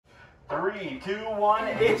3, 2, 1,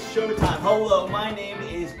 it's showtime. Hello, my name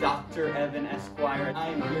is Dr. Evan Esquire. I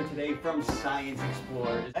am here today from Science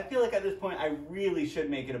Explorers. I feel like at this point I really should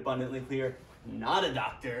make it abundantly clear, not a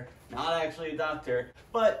doctor, not actually a doctor,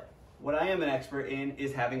 but what I am an expert in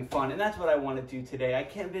is having fun, and that's what I want to do today. I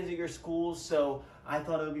can't visit your schools, so I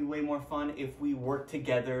thought it would be way more fun if we worked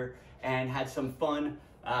together and had some fun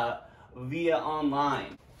via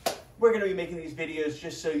online. We're going to be making these videos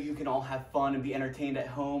just so you can all have fun and be entertained at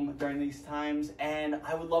home during these times, and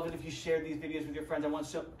I would love it if you shared these videos with your friends. I want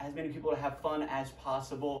as many people to have fun as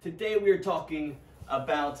possible. Today we are talking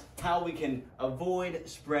about how we can avoid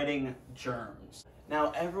spreading germs.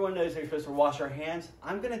 Now, everyone knows they're supposed to wash our hands.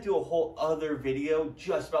 I'm going to do a whole other video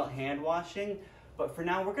just about hand washing, but for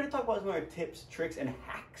now we're going to talk about some of our tips, tricks, and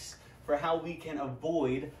hacks for how we can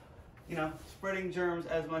avoid spreading germs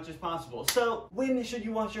as much as possible. So when should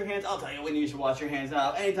you wash your hands? I'll tell you when you should wash your hands.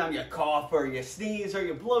 Anytime you cough or you sneeze or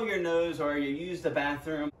you blow your nose or you use the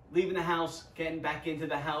bathroom, leaving the house, getting back into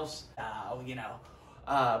the house,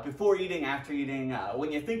 before eating, after eating,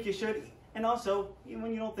 when you think you should, and also even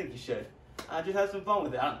when you don't think you should. Just have some fun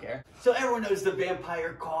with it, I don't care. So everyone knows the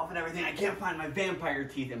vampire cough and everything. I can't find my vampire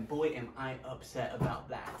teeth, and boy am I upset about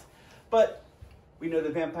that. But we know the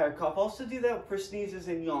vampire cough. Also do that for sneezes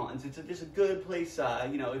and yawns. It's just a good place,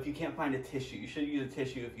 if you can't find a tissue. You should use a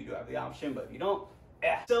tissue if you do have the option, but if you don't,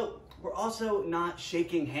 So we're also not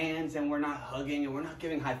shaking hands, and we're not hugging, and we're not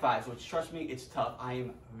giving high fives, which, trust me, it's tough. I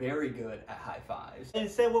am very good at high fives.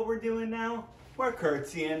 Instead, what we're doing now, we're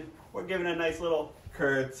curtsying. We're giving a nice little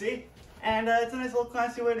curtsy. And it's a nice little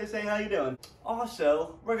classy way to say how you doing.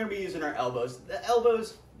 Also, we're going to be using our elbows. The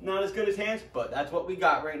elbows, not as good as hands, but that's what we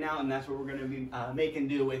got right now, and that's what we're going to be making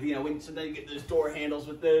do with. When sometimes you get those door handles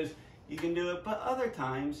with those, you can do it, but other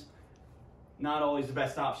times, not always the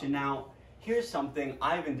best option. Now, here's something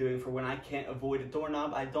I've been doing for when I can't avoid a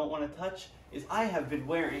doorknob I don't want to touch, is I have been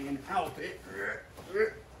wearing an outfit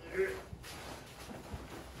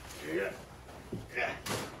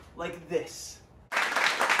like this.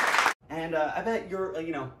 And I bet you're, a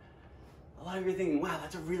lot of you are thinking, wow,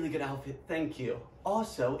 that's a really good outfit, thank you.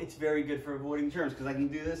 Also, it's very good for avoiding germs, because I can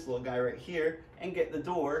do this little guy right here and get the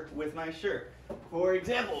door with my shirt. For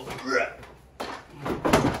example,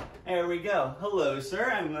 there we go. Hello,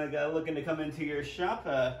 sir, I'm looking to come into your shop,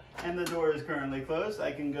 and the door is currently closed.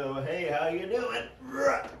 I can go, hey, how you doing?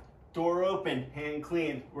 Door open, hand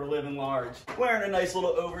clean, we're living large. Wearing a nice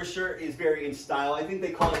little overshirt is very in style. I think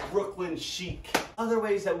they call it Brooklyn chic. Other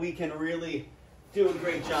ways that we can really do a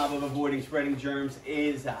great job of avoiding spreading germs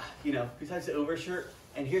is, besides the overshirt,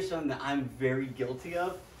 and here's something that I'm very guilty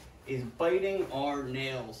of, is biting our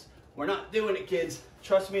nails. We're not doing it, kids.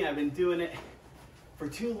 Trust me, I've been doing it for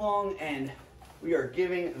too long, and we are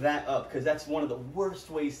giving that up, because that's one of the worst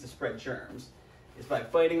ways to spread germs. Is by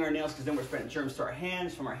biting our nails, because then we're spreading germs to our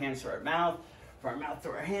hands, from our hands to our mouth, from our mouth to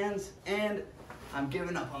our hands, and I'm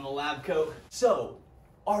giving up on the lab coat. So,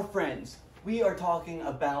 our friends, we are talking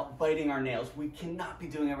about biting our nails. We cannot be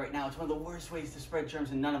doing it right now. It's one of the worst ways to spread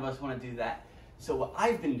germs, and none of us want to do that. So what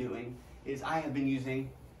I've been doing is I have been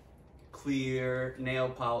using clear nail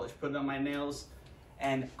polish, put it on my nails,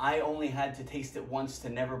 and I only had to taste it once to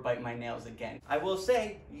never bite my nails again. I will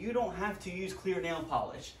say, you don't have to use clear nail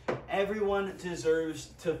polish. Everyone deserves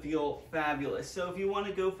to feel fabulous. So if you want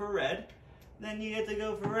to go for red, then you get to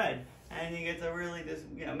go for red. And you get to really just,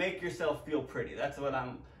 make yourself feel pretty. That's what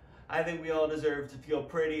I think we all deserve to feel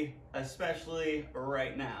pretty, especially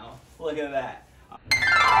right now. Look at that.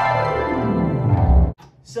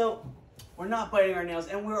 So, we're not biting our nails,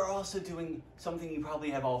 and we're also doing something you probably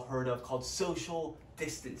have all heard of called social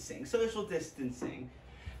distancing. Social distancing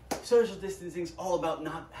is all about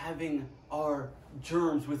not having our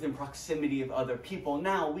germs within proximity of other people.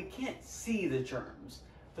 Now, we can't see the germs,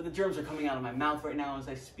 but the germs are coming out of my mouth right now as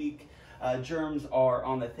I speak. Germs are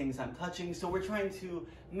on the things I'm touching, so we're trying to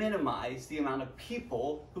minimize the amount of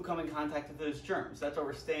people who come in contact with those germs. That's why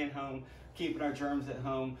we're staying home, keeping our germs at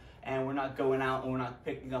home, and we're not going out and we're not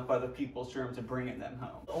picking up other people's germs and bringing them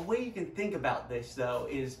home. A way you can think about this, though,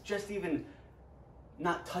 is just even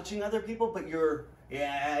not touching other people, but you're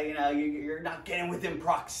not getting within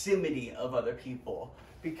proximity of other people.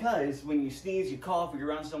 Because when you sneeze, you cough, or you're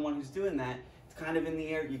around someone who's doing that, it's kind of in the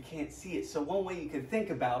air, you can't see it. So one way you can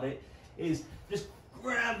think about it is just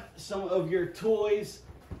grab some of your toys,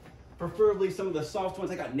 preferably some of the soft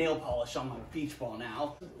ones. I got nail polish on my beach ball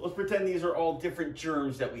now. Let's pretend these are all different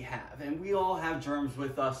germs that we have. And we all have germs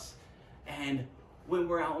with us. And when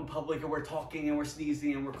we're out in public and we're talking and we're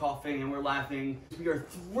sneezing and we're coughing and we're laughing, we are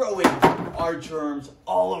throwing our germs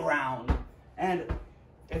all around. And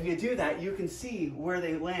if you do that, you can see where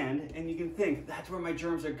they land and you can think, that's where my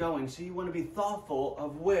germs are going. So you want to be thoughtful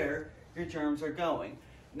of where your germs are going.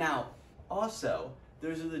 Now, also,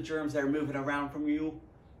 those are the germs that are moving around from you.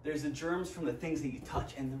 There's the germs from the things that you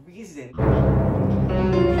touch. And the reason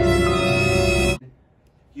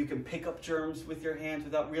you can pick up germs with your hands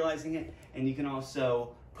without realizing it, and you can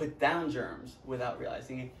also put down germs without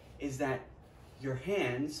realizing it, is that your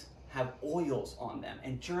hands have oils on them.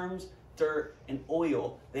 And germs, dirt, and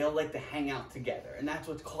oil, they all like to hang out together. And that's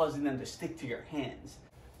what's causing them to stick to your hands.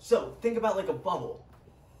 So think about like a bubble.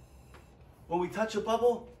 When we touch a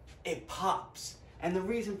bubble, it pops. And the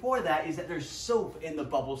reason for that is that there's soap in the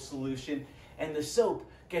bubble solution, and the soap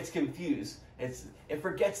gets confused. It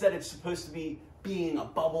forgets that it's supposed to be being a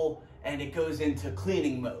bubble, and it goes into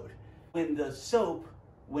cleaning mode. When the soap,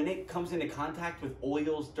 when it comes into contact with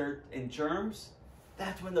oils, dirt, and germs,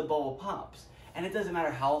 that's when the bubble pops. And it doesn't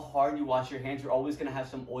matter how hard you wash your hands, you're always gonna have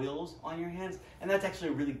some oils on your hands. And that's actually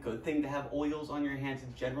a really good thing to have oils on your hands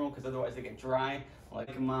in general, because otherwise they get dry,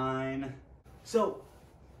 like mine. So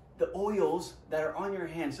the oils that are on your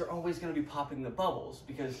hands, they're always gonna be popping the bubbles,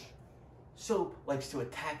 because soap likes to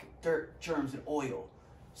attack dirt, germs, and oil.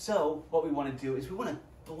 So what we wanna do is we wanna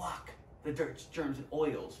block the dirt, germs, and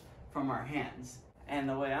oils from our hands. And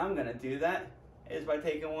the way I'm gonna do that is by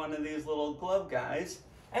taking one of these little glove guys.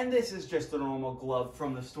 And this is just a normal glove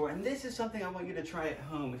from the store. And this is something I want you to try at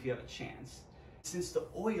home if you have a chance. Since the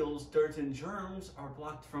oils, dirt, and germs are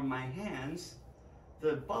blocked from my hands,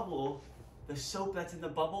 the bubble, the soap that's in the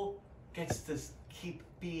bubble, gets to keep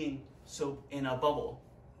being soap in a bubble.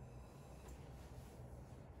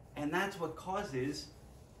 And that's what causes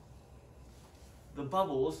the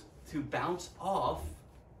bubbles to bounce off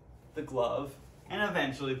the glove and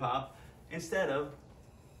eventually pop, instead of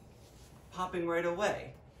popping right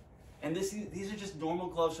away. And these are just normal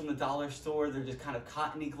gloves from the dollar store. They're just kind of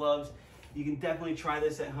cottony gloves. You can definitely try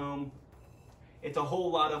this at home. It's a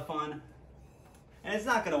whole lot of fun. And it's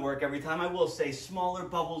not gonna work every time. I will say smaller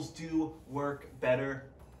bubbles do work better.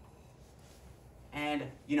 And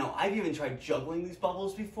you know, I've even tried juggling these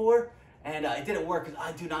bubbles before, and it didn't work because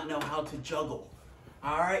I do not know how to juggle.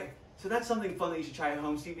 All right, so that's something fun that you should try at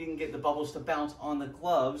home. See if you can get the bubbles to bounce on the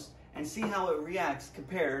gloves and see how it reacts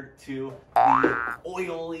compared to the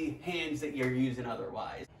oily hands that you're using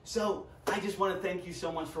otherwise. So I just want to thank you so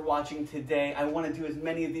much for watching today. I want to do as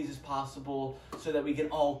many of these as possible so that we can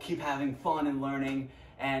all keep having fun and learning.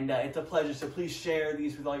 And it's a pleasure, so please share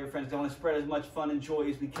these with all your friends. I want to spread as much fun and joy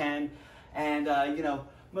as we can. And, you know,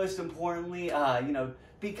 most importantly, you know,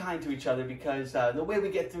 be kind to each other, because the way we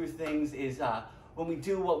get through things is when we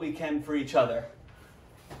do what we can for each other.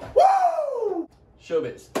 Woo!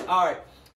 Showbiz. All right.